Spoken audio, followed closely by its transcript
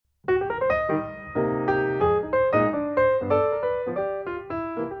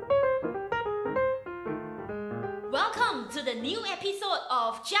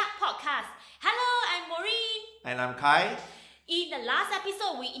of JAP Podcast. Hello, I'm Maureen. And I'm Kai. In the last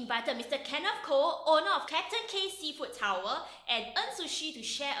episode, we invited Mr. Kenneth Koh, owner of Captain K Seafood Tower, and Earn Sushi to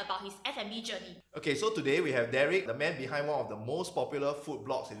share about his F&B journey. Okay, so today we have Derek, the man behind one of the most popular food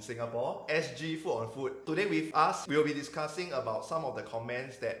blogs in Singapore, SG Food on Food. Today with us, we will be discussing about some of the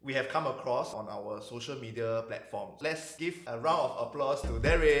comments that we have come across on our social media platforms. Let's give a round of applause to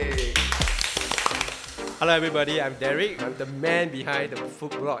Derek. Hello everybody, I'm Derek. I'm the man behind the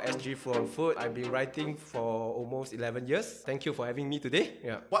food blog SG Food on Food. I've been writing for almost 11 years. Thank you for having me today.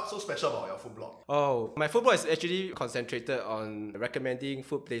 What's so special about your food blog? Oh, my food blog is actually concentrated on recommending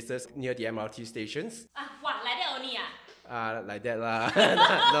food places near the MRT stations. Like that only Like that lah.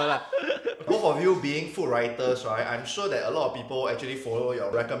 No lah. Both of you being food writers, right? I'm sure that a lot of people actually follow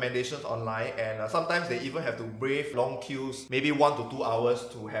your recommendations online, and sometimes they even have to brave long queues, maybe 1 to 2 hours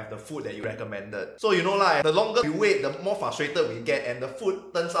to have the food that you recommended. So you know lah, the longer you wait, the more frustrated we get, and the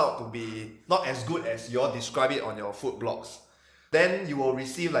food turns out to be not as good as you all describe it on your food blogs. Then you will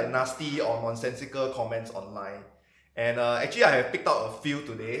receive like nasty or nonsensical comments online. And actually I have picked out a few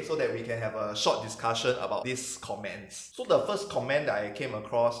today so that we can have a short discussion about these comments. So the first comment that I came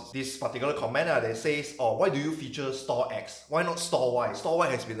across is this particular comment that says, why do you feature Store X? Why not Store Y? Store Y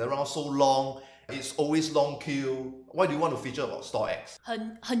has been around so long. It's always long queue. Why do you want to feature about Store X?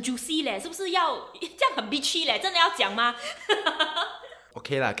 很 juicy 嘞，是不是要这样很 bitchy 嘞？真的要讲吗？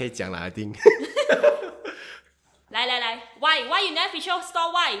 Okay 啦，可以讲啦 I think. 来 Why you never feature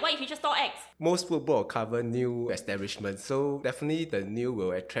Store Y? Why you feature Store X? Most food blogs cover new establishments, so definitely the new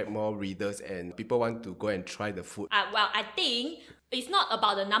will attract more readers and people want to go and try the food. Well, I think it's not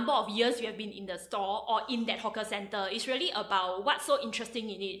about the number of years you have been in the store or in that hawker center. It's really about what's so interesting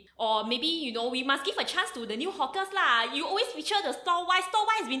in it. Or maybe, we must give a chance to the new hawkers lah. You always feature the Store Y. Store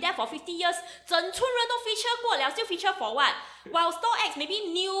Y has been there for 50 years. 整村人都 feature 过了, still feature for what? While Store X,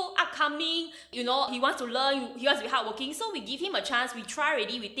 maybe new, upcoming, he wants to learn, he wants to be hardworking. So we give him a chance. We try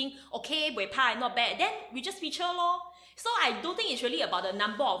already. We think, okay, not bad. Then we just feature lor. So I don't think it's really about the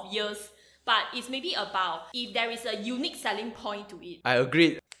number of years. But it's maybe about if there is a unique selling point to it. I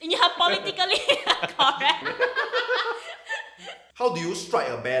agree. Yeah, politically correct. How do you strike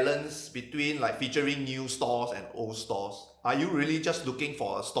a balance between like featuring new stores and old stores? Are you really just looking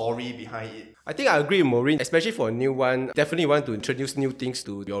for a story behind it? I think I agree with Maureen, especially for a new one. Definitely want to introduce new things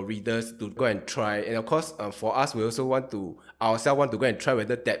to your readers to go and try. And of course, for us, we also want to go and try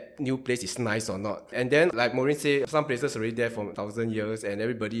whether that new place is nice or not. And then, like Maureen said, some places already there for 1,000 years and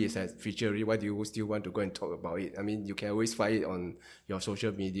everybody is has featured. Why do you still want to go and talk about it? I mean, you can always find it on your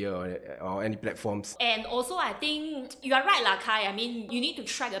social media or any platforms. And also, I think you are right lah, Kai. I mean, you need to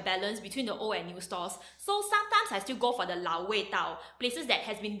strike a balance between the old and new stores. So sometimes I still go for the 老味道, places that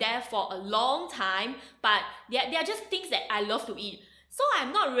has been there for a long time, but they are just things that I love to eat. So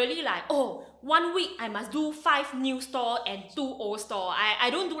I'm not really like, 1 week I must do 5 new store and 2 old store. I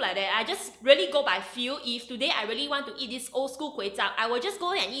don't do like that. I just really go by feel. If today I really want to eat this old school kway chap, I will just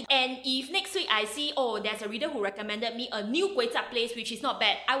go and eat. And if next week I see, there's a reader who recommended me a new kway chap place which is not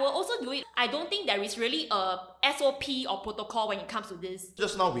bad, I will also do it. I don't think there is really a SOP or protocol when it comes to this.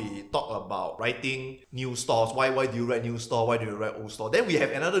 Just now we talked about writing new stores. Why do you write new store? Why do you write old store? Then we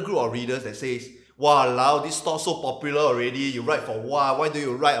have another group of readers that says, "Wow, this store so popular already. You write for what? Why do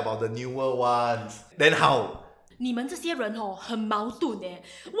you write about the newer ones?" Then how? 你们这些人很矛盾耶。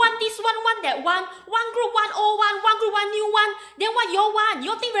One this one, one that one group one old one group one new one. Then what y'all want?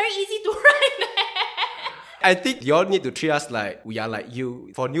 Y'all think very easy to write, man. I think you all need to treat us like we are like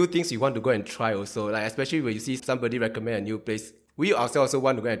you. For new things, you want to go and try also. Like especially when you see somebody recommend a new place, we ourselves also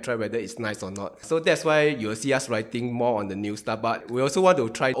want to go and try whether it's nice or not. So that's why you'll see us writing more on the new stuff. But we also want to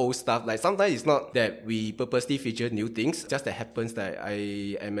try old stuff. Like sometimes it's not that we purposely feature new things. Just that happens that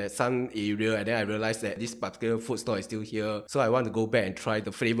I am at some area and then I realize that this particular food store is still here. So I want to go back and try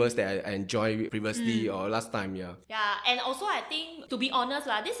the flavors that I enjoyed previously or last time. Yeah, and also I think, to be honest,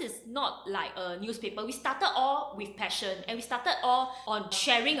 this is not like a newspaper. We started all with passion and we started all on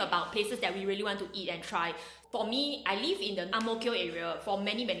sharing about places that we really want to eat and try. For me, I live in the Ang Mo Kio area for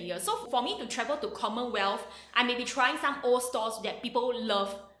many years. So for me to travel to Commonwealth, I may be trying some old stores that people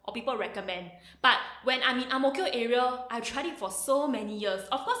love or people recommend. But when I'm in Ang Mo Kio area, I've tried it for so many years.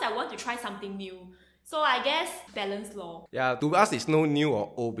 Of course, I want to try something new. So I guess balance law. Yeah, to us it's no new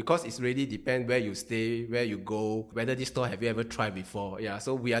or old because it's really depend where you stay, where you go, whether this store have you ever tried before. Yeah,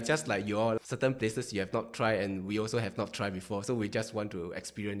 so we are just like you all. Certain places you have not tried and we also have not tried before. So we just want to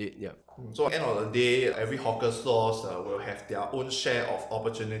experience it. Yeah. So at the end of the day, every hawker stores will have their own share of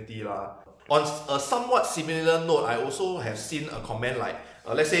opportunity lah. On a somewhat similar note, I also have seen a comment like,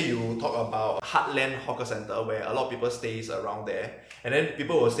 let's say you talk about Heartland Hawker Centre where a lot of people stays around there. And then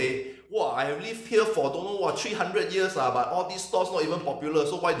people will say, wow, I have lived here for don't know what 300 years, but all these stores not even popular,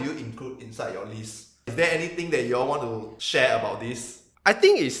 so why do you include inside your list? Is there anything that you all want to share about this? I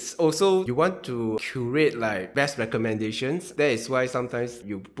think it's also you want to curate like best recommendations. That is why sometimes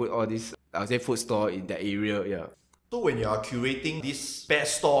you put all these, I would say, food store in that area. Yeah. So when you are curating these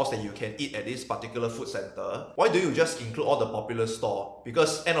best stores that you can eat at this particular food center, why do you just include all the popular store?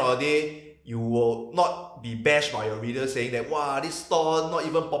 Because end of the day, you will not be bashed by your readers saying that, wow, this store not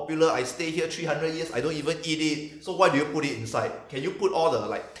even popular, I stay here 300 years, I don't even eat it. So why do you put it inside? Can you put all the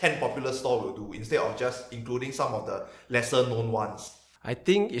like 10 popular store will do instead of just including some of the lesser known ones? I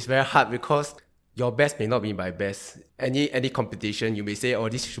think it's very hard because your best may not be my best. Any competition, you may say, oh,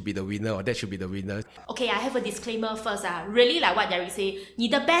 this should be the winner or that should be the winner. Okay, I have a disclaimer first. Really like what Derek say, 你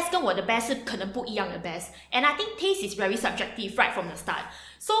的 best 跟我的 best 是可能不一样的 best. And I think taste is very subjective right from the start.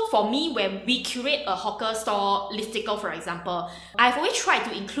 So for me, when we curate a hawker store listicle, for example, I've always tried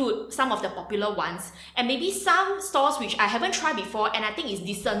to include some of the popular ones and maybe some stores which I haven't tried before and I think is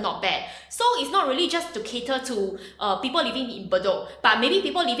decent, not bad. So it's not really just to cater to people living in Bedok, but maybe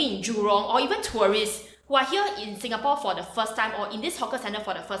people living in Jurong or even tourists who are here in Singapore for the first time or in this hawker center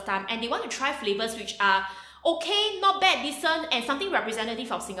for the first time and they want to try flavors which are okay, not bad, decent, and something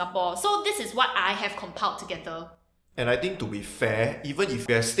representative of Singapore. So this is what I have compiled together. And I think to be fair, even if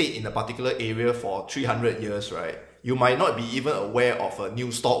you have stayed in a particular area for 300 years, right, you might not be even aware of a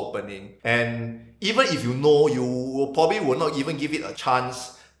new store opening. And even if you know, you probably will not even give it a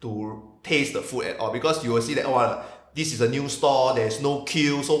chance to taste the food at all because you will see that, oh, this is a new store, there's no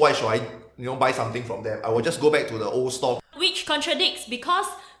queue, so why should I buy something from them? I will just go back to the old store. Which contradicts because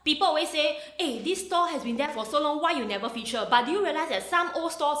people always say, hey, this store has been there for so long, why you never feature? But do you realize that some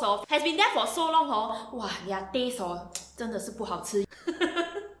old stores has been there for so long, wow, their taste 真的是不好吃.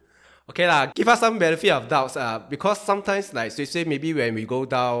 Okay lah, give us some benefit of doubts because sometimes like so say maybe when we go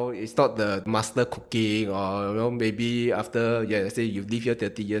down, it's not the master cooking or maybe after let's say you live here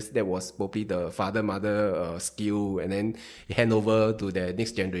 30 years, that was probably the father mother skill and then you hand over to the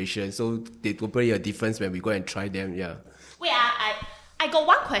next generation. So it will be a difference when we go and try them. Yeah. Wait, I got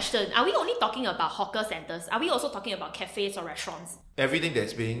one question. Are we only talking about hawker centers? Are we also talking about cafes or restaurants? Everything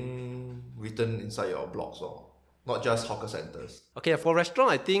that's being written inside your blogs or not just hawker centers. Okay, for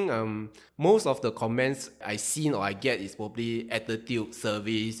restaurant, I think most of the comments I seen or I get is probably attitude,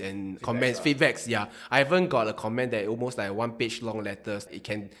 service, and comments, feedbacks. Yeah, I haven't got a comment that almost like 1-page long letters. It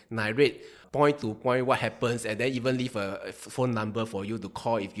can narrate point to point what happens and then even leave a phone number for you to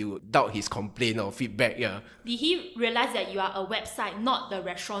call if you doubt his complaint or feedback. Yeah. Did he realize that you are a website, not the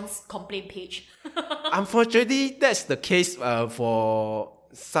restaurant's complaint page? Unfortunately, that's the case for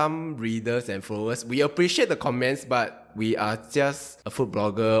some readers and followers. We appreciate the comments, but we are just a food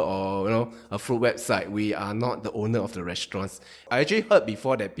blogger or a food website. We are not the owner of the restaurants. I actually heard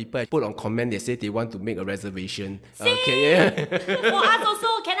before that people put on comment, they say they want to make a reservation. Okay, yeah. For us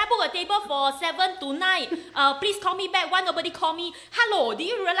also, can I book a table for 7 tonight? Please call me back. Why nobody call me? Hello, do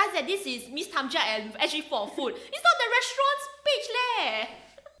you realize that this is Miss Tamja and SG for Food? It's not the restaurant's page leh.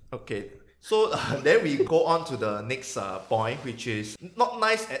 Okay. So then we go on to the next point, which is not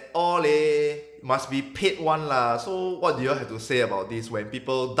nice at all. Must be paid one lah. So what do you have to say about this when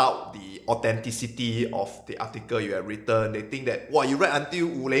people doubt the authenticity of the article you have written? They think that, wow, you write until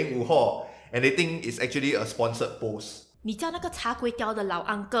 5:05, and they think it's actually a sponsored post. 你叫那个茶粿条的老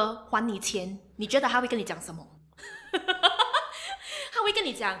安哥还你钱，你觉得他会跟你讲什么？他会跟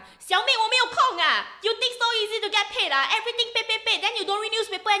你讲，小妹我没有空啊 You think so easy to get paid Everything pay Then you don't read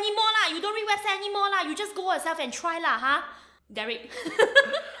newspaper anymore You don't read website anymore You just go yourself and try Derek.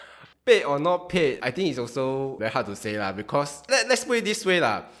 Paid or not paid, I think it's also very hard to say because let's put it this way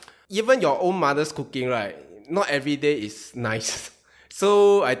even your own mother's cooking, right, not every day is nice.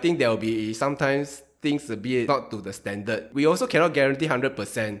 So I think there will be sometimes things a bit not to the standard. We also cannot guarantee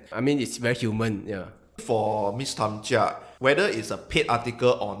 100%. I mean, it's very human, yeah. For Miss Tamjia, whether it's a paid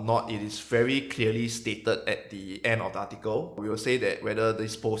article or not, it is very clearly stated at the end of the article. We will say that whether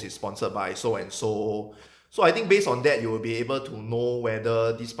this post is sponsored by so and so. So I think based on that, you will be able to know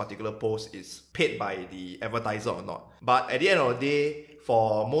whether this particular post is paid by the advertiser or not. But at the end of the day,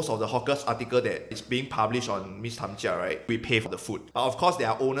 for most of the hawkers article that is being published on Miss Tamjia, right, we pay for the food. Of course, there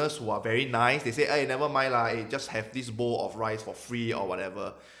are owners who are very nice. They say, hey, never mind just have this bowl of rice for free or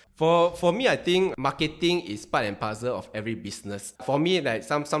whatever. For me, I think marketing is part and parcel of every business. For me, like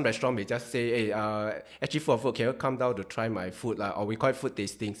some restaurant may just say, hey, actually for food, can you come down to try my food? Or we call it food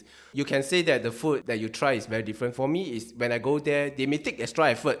tastings. You can say that the food that you try is very different. For me, is when I go there, they may take extra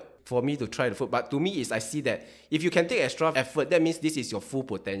effort for me to try the food. But to me, I see that if you can take extra effort, that means this is your full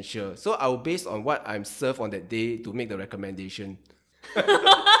potential. So I will base on what I'm served on that day to make the recommendation.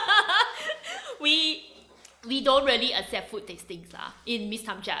 we don't really accept food tastings lah in Miss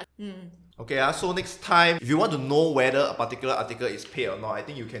Tamcha. Okay, so next time, if you want to know whether a particular article is paid or not, I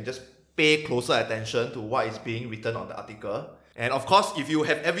think you can just pay closer attention to what is being written on the article. And of course, if you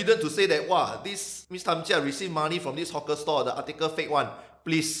have evidence to say that, wow, this Miss Tamcha received money from this hawker store, the article fake one,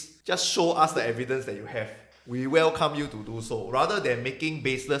 please just show us the evidence that you have. We welcome you to do so, rather than making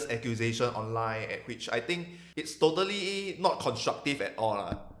baseless accusation online, which I think it's totally not constructive at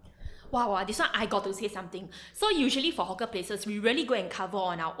all. Wow, this one I got to say something. So usually for hawker places, we really go and cover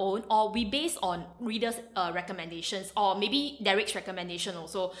on our own, or we base on readers' recommendations, or maybe Derek's recommendation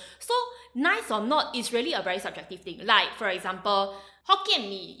also. So nice or not is really a very subjective thing. Like, for example, Hokkien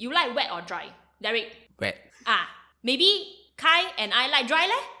mee, you like wet or dry? Derek? Wet. Maybe Kai and I like dry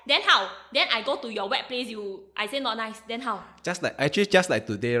leh? Then how? Then I go to your wet place, I say not nice, then how? Just like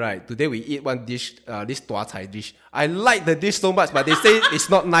today, right? Today we eat one dish, this tua cai dish. I like the dish so much, but they say it's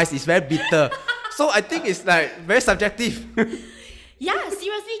not nice, it's very bitter. So I think it's like very subjective. Yeah,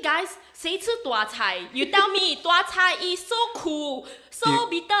 seriously guys, 谁吃tua cai? You tell me, tua cai is so cool, so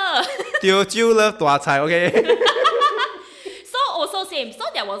bitter. Teochew love tua cai, okay? So also same. So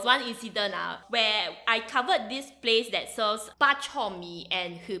there was one incident where I covered this place that serves bak chor mee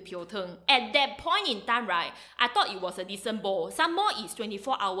and hu piu teng. At that point in time, right, I thought it was a decent bowl. Some more is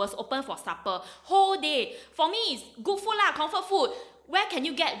 24 hours open for supper, whole day. For me, it's good food lah, comfort food. Where can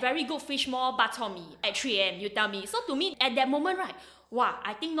you get very good fish maw bak chor mee at 3 a.m? You tell me. So to me, at that moment, right, wow,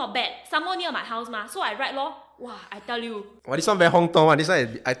 I think not bad. Some more near my house ma. So I write lor. Wow, I tell you. Well, this one very Hong Kong one. This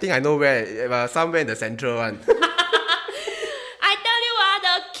one, I think I know where. Somewhere in the central one.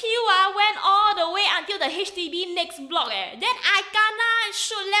 Went all the way until the HDB next block Then I kena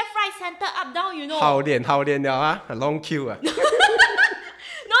shoot left, right, center, up, down, you know. 好练 a long queue No.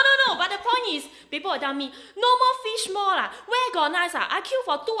 But the point is, people will tell me, no more fish more lah. Where got nice I queue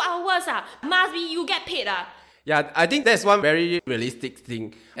for 2 hours Must be you get paid Yeah, I think that's one very realistic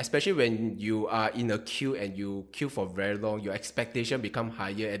thing, especially when you are in a queue and you queue for very long, your expectation become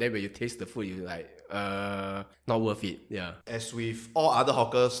higher, and then when you taste the food, you're like, not worth it. Yeah. As with all other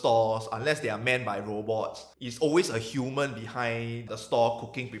hawker stores, unless they are manned by robots, it's always a human behind the store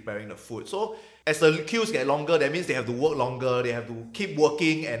cooking, preparing the food. So as the queues get longer, that means they have to work longer, they have to keep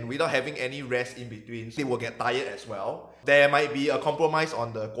working, and without having any rest in between, they will get tired as well. There might be a compromise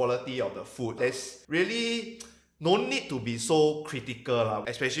on the quality of the food. There's really no need to be so critical,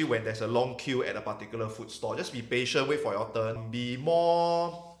 especially when there's a long queue at a particular food store. Just be patient, wait for your turn, be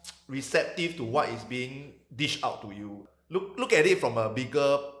more receptive to what is being dished out to you. Look at it from a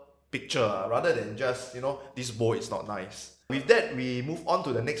bigger picture rather than just, this bowl is not nice. With that, we move on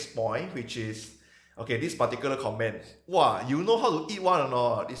to the next point, which is, okay, this particular comment. Wow, you know how to eat one or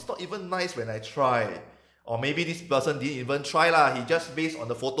not? It's not even nice when I try. Or maybe this person didn't even try lah. He just based on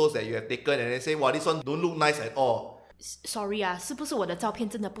the photos that you have taken and then say, wow, this one don't look nice at all. Sorry 是不是我的照片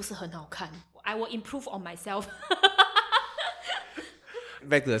真的不是很好看? I will improve on myself.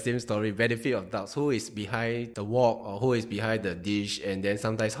 Back to the same story, benefit of doubts. Who is behind the wok or who is behind the dish, and then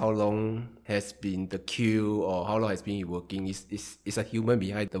sometimes how long has been the queue or how long has been working. It's a human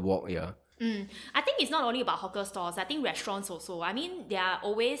behind the wok, yeah. I think it's not only about hawker stores. I think restaurants also. I mean, there are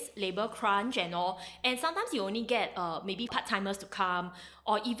always labor crunch and all. And sometimes you only get maybe part-timers to come,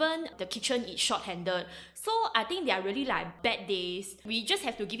 or even the kitchen is short-handed. So I think there are really like bad days. We just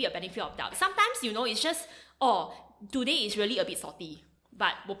have to give it a benefit of doubt. Sometimes, it's just, today is really a bit salty.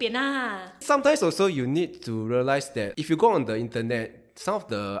 But 不变啦. Sometimes also you need to realize that if you go on the internet, some of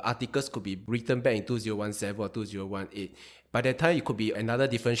the articles could be written back in 2017 or 2018. By that time, it could be another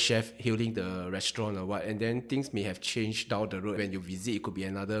different chef hailing the restaurant or what, and then things may have changed down the road. When you visit, it could be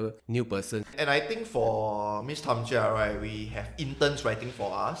another new person. And I think for Miss Tamcha, right, we have interns writing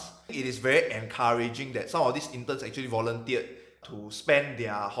for us. It is very encouraging that some of these interns actually volunteered to spend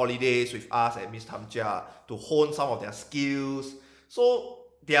their holidays with us at Miss Tamcha to hone some of their skills. So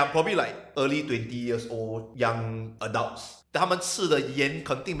they are probably like early 20 years old young adults. 他们吃的盐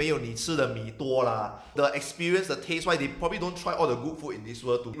肯定没有你吃的米多啦。The experience, the taste, why they probably don't try all the good food in this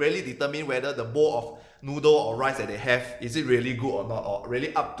world to really determine whether the bowl of noodle or rice that they have, is it really good or not, or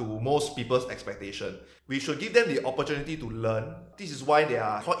really up to most people's expectation. We should give them the opportunity to learn. This is why they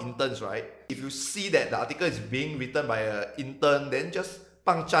are called interns, right? If you see that the article is being written by an intern, then just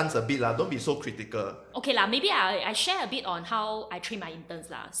放 chance a bit lah. Don't be so critical. Okay lah, maybe I share a bit on how I train my interns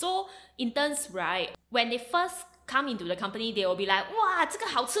lah. So interns, right, when they first come into the company, they will be like, wow, 这个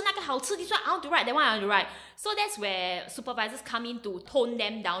好吃那个好吃 this one I want to write, that one I want to write. So that's where supervisors come in to tone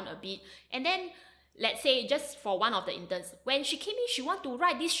them down a bit. And then let's say just for one of the interns, when she came in, she want to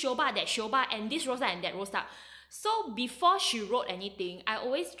write this shoba, that shoba, and this rosa and that rosa. So before she wrote anything, I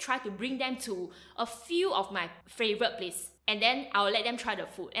always try to bring them to a few of my favorite places. And then I'll let them try the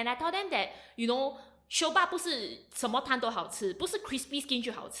food. And I told them that, Shoba 不是什么摊都好吃，不是 crispy skin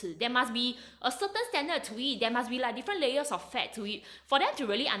就好吃。There must be a certain standard to it. There must be like different layers of fat to it for them to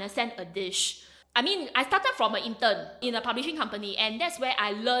really understand a dish. I mean, I started from an intern in a publishing company, and that's where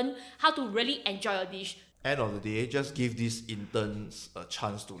I learned how to really enjoy a dish. End of the day, just give these interns a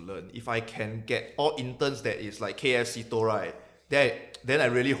chance to learn. If I can get all interns that is like KFC to, right, then I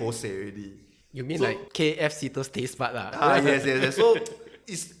really wholesale already. You mean like KFC to taste bud lah? Yes. So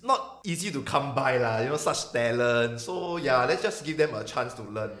it's not easy to come by lah, such talent. So yeah, let's just give them a chance to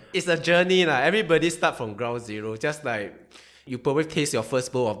learn. It's a journey lah. Everybody start from ground zero. Just like you probably taste your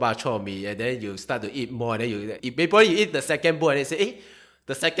first bowl of bak chor mee, and then you start to eat more, and then you eat the second bowl, and then say,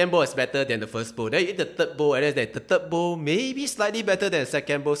 the second bowl is better than the first bowl. Then you eat the third bowl, and then the third bowl maybe slightly better than the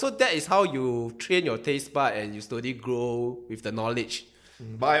second bowl. So that is how you train your taste bud, and you slowly grow with the knowledge.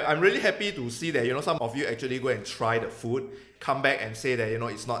 But I'm really happy to see that, some of you actually go and try the food, come back and say that,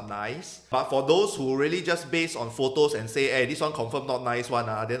 it's not nice. But for those who really just based on photos and say, hey, this one confirm not nice one,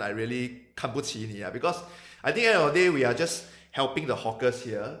 then I really 看不起你, because I think at the end of the day, we are just helping the hawkers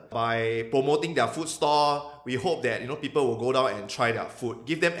here by promoting their food store. We hope that, people will go down and try their food.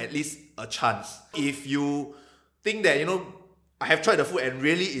 Give them at least a chance. If you think that, I have tried the food and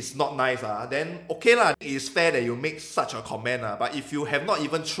really it's not nice, then okay lah. It's fair that you make such a comment. But if you have not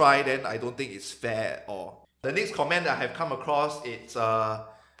even tried, then I don't think it's fair at all. The next comment that I have come across, it's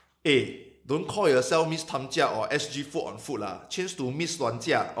don't call yourself Miss Tam Jia or SG Food on Food lah. Change to Miss Luan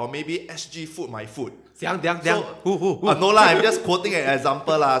Jia or maybe SG Food My Food. Who? No lah, I'm just quoting an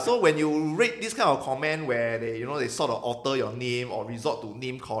example lah. So when you read this kind of comment where they sort of alter your name or resort to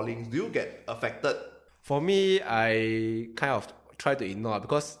name calling, do you get affected? For me, I kind of try to ignore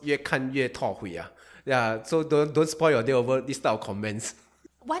because 越看越后悔啊. Yeah, so don't spoil your day over this type of comments.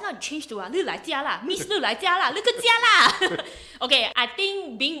 Why not change to 日来家啦 Miss 日来家啦 look at 家啦 Okay, I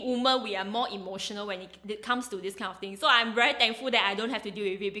think being woman, we are more emotional when it comes to this kind of thing. So I'm very thankful that I don't have to deal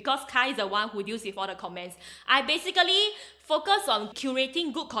with it because Kai is the one who deals with all the comments. I basically focus on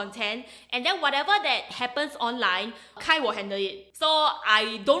curating good content, and then whatever that happens online, Kai will handle it. So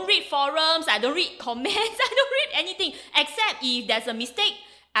I don't read forums, I don't read comments, I don't read anything, except if there's a mistake,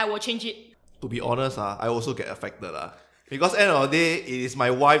 I will change it. To be honest, I also get affected. Because end of the day, it is my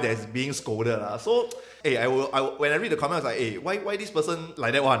wife that is being scolded. So, I will when I read the comment, I was like, why this person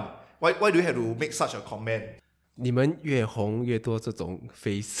like that one? Why do you have to make such a comment? 你们越红越多这种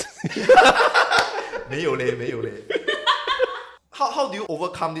face. 没有嘞。How do you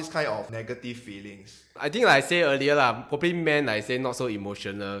overcome this kind of negative feelings? I think like I said earlier probably men I say not so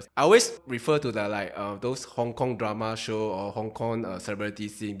emotional. I always refer to the those Hong Kong drama show or Hong Kong celebrity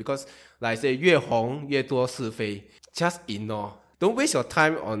scene because like I say 越红越多是非. Just ignore. Don't waste your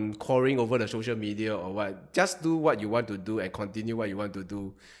time on quarreling over the social media or what. Just do what you want to do and continue what you want to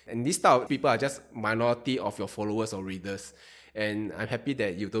do. And these type of people are just minority of your followers or readers. And I'm happy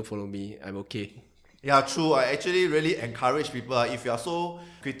that you don't follow me. I'm okay. Yeah, true. I actually really encourage people, if you are so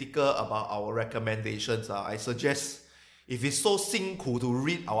critical about our recommendations, I suggest if it's so 辛苦 to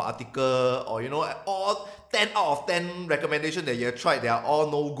read our article or, all 10 out of 10 recommendations that you have tried, they are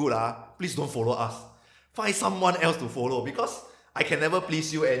all no good, please don't follow us. Find someone else to follow because I can never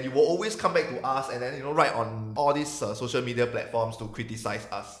please you and you will always come back to us and then, write on all these social media platforms to criticize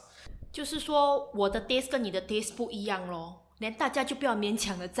us. 就是说我的 taste 跟你的 taste 不一样咯，连大家就不要勉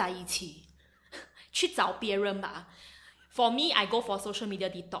强的在一起，去找别人吧。For me, I go for social media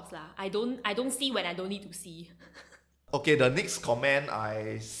detox lah. I don't see when I don't need to see. Okay, the next comment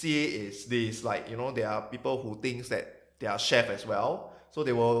I see is this, there are people who think that they are chef as well. So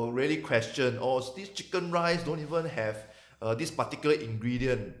they will really question, this chicken rice don't even have this particular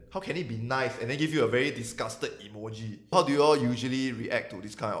ingredient. How can it be nice? And then give you a very disgusted emoji. How do you all usually react to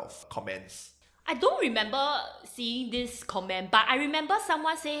this kind of comments? I don't remember seeing this comment, but I remember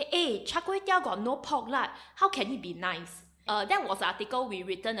someone say, char kway teow got no pork lard. How can it be nice? That was an article we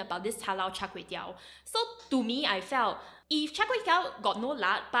written about this halal char kway teow. So to me, I felt if char kway teow got no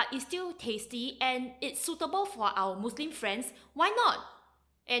lard, but it's still tasty and it's suitable for our Muslim friends, why not?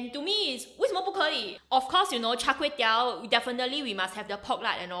 And to me, it's 为什么不可以? Of course, char kway teow, definitely we must have the pork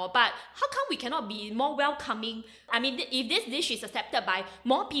lard and all, but how come we cannot be more welcoming? I mean, if this dish is accepted by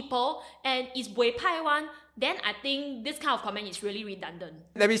more people and is buay pai one, then I think this kind of comment is really redundant.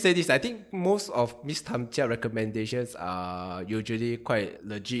 Let me say this. I think most of Miss Tam Jia recommendations are usually quite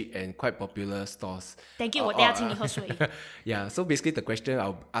legit and quite popular stores. Thank you, 我等下请你喝水. Yeah, so basically the question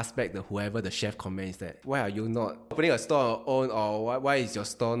I'll ask back whoever the chef comments that why are you not opening a store on your own or why is your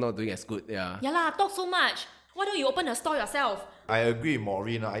store not doing as good? Yeah Yeah lah, talk so much. Why don't you open a store yourself? I agree with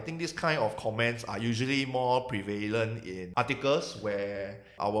Maureen. I think this kind of comments are usually more prevalent in articles where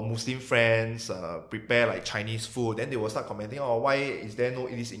our Muslim friends prepare like Chinese food. Then they will start commenting, oh, why is there no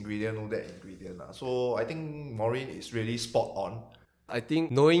this ingredient, no that ingredient? So I think Maureen is really spot on. I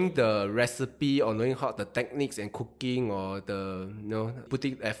think knowing the recipe or knowing how the techniques and cooking or the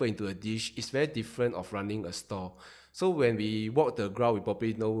putting effort into a dish is very different of running a store. So when we walk the ground, we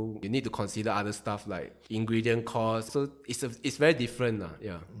probably know you need to consider other stuff like ingredient cost. So it's very different.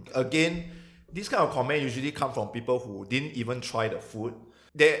 Yeah. Again, this kind of comment usually come from people who didn't even try the food.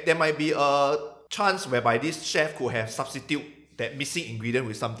 There might be a chance whereby this chef could have substitute that missing ingredient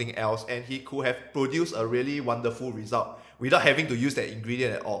with something else, and he could have produced a really wonderful result without having to use that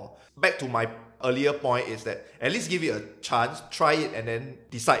ingredient at all. Back to my earlier point is that at least give it a chance, try it, and then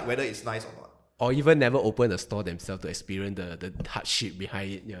decide whether it's nice or not. Or even never open a store themselves to experience the hardship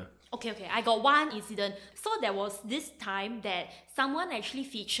behind it. Yeah. Okay, I got one incident. So there was this time that someone actually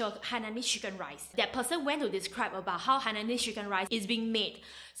featured Hainanese chicken rice. That person went to describe about how Hainanese chicken rice is being made.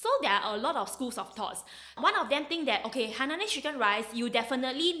 So there are a lot of schools of thoughts. One of them think that, okay, Hainanese chicken rice, you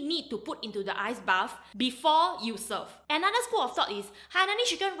definitely need to put into the ice bath before you serve. Another school of thought is, Hainanese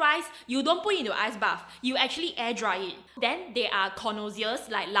chicken rice, you don't put into ice bath, you actually air dry it. Then there are connoisseurs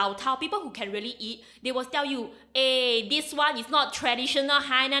like Lao Tao, people who can really eat. They will tell you, hey, this one is not traditional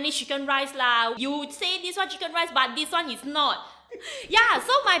Hainanese chicken rice lah. You say this one chicken rice, but this one is not. Yeah,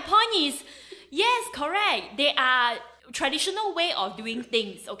 so my point is, yes, correct. They are traditional way of doing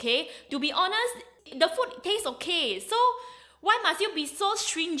things, okay? To be honest, the food tastes okay. So why must you be so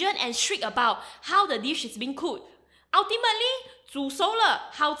stringent and strict about how the dish is being cooked? Ultimately, 煮熟了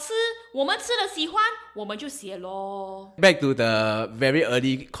好吃，我们吃了喜欢，我们就写咯。 Back to the very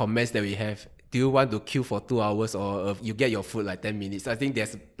early comments that we have. Do you want to queue for 2 hours or you get your food like 10 minutes? I think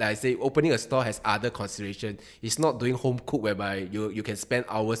there's, like I say, opening a store has other consideration. It's not doing home cook whereby you can spend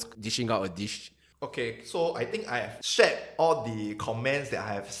hours dishing out a dish. Okay, so I think I have shared all the comments that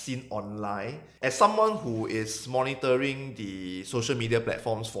I have seen online. As someone who is monitoring the social media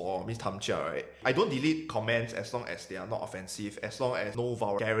platforms for Miss Tam Chia, right, I don't delete comments as long as they are not offensive, as long as no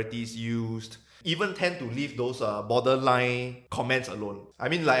vulgarities used. Even tend to leave those borderline comments alone. I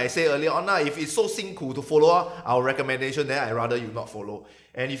mean, like I said earlier on, if it's so simple to follow our recommendation, then I'd rather you not follow.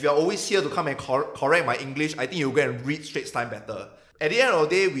 And if you're always here to come and correct my English, I think you'll go and read Straits Time better. At the end of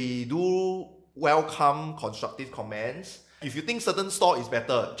the day, we do welcome constructive comments. If you think certain store is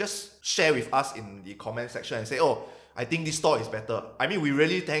better, just share with us in the comment section and say, oh, I think this store is better. I mean, we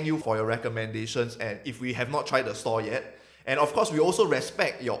really thank you for your recommendations, and if we have not tried the store yet, and of course, we also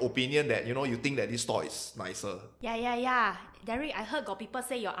respect your opinion that, you think that this store is nicer. Yeah. Derek, I heard got people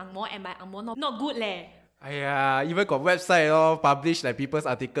say your angmoh and my angmoh not good leh. Even got website publish like people's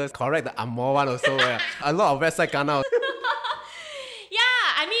articles, correct the Angmoh one also. A lot of website come out.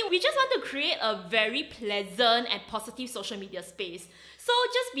 I mean, we just want to create a very pleasant and positive social media space. So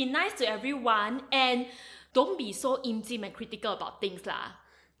just be nice to everyone and don't be so intim and critical about things lah.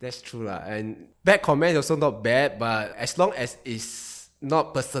 That's true lah. And bad comments also not bad, but as long as it's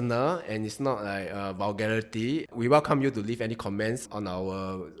not personal and it's not like vulgarity, we welcome you to leave any comments on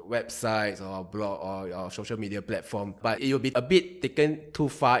our websites or our blog or our social media platform. But it will be a bit taken too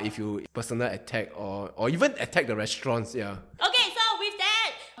far if you personal attack or even attack the restaurants. Yeah. Okay, so with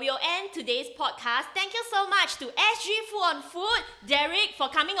that, we'll end today's podcast. Thank you so much to SG Food on Food, Derek, for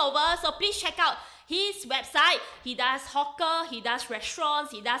coming over. So please check out his website. He does hawker, he does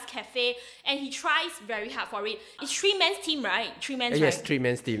restaurants, he does cafe, and he tries very hard for it. It's 3-man's team, right? 3-man's, Yes, right?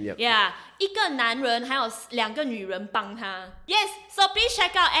 3-man's team, yep. Yeah, 一个男人还有2个女人帮他. Yes, so please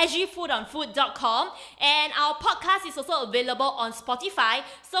check out sgfoodonfood.com, and our podcast is also available on Spotify.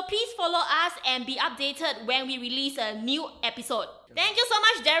 So please follow us and be updated when we release a new episode. Thank you so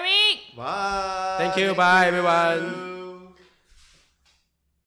much, Derek. Bye. Thank you. Bye, everyone.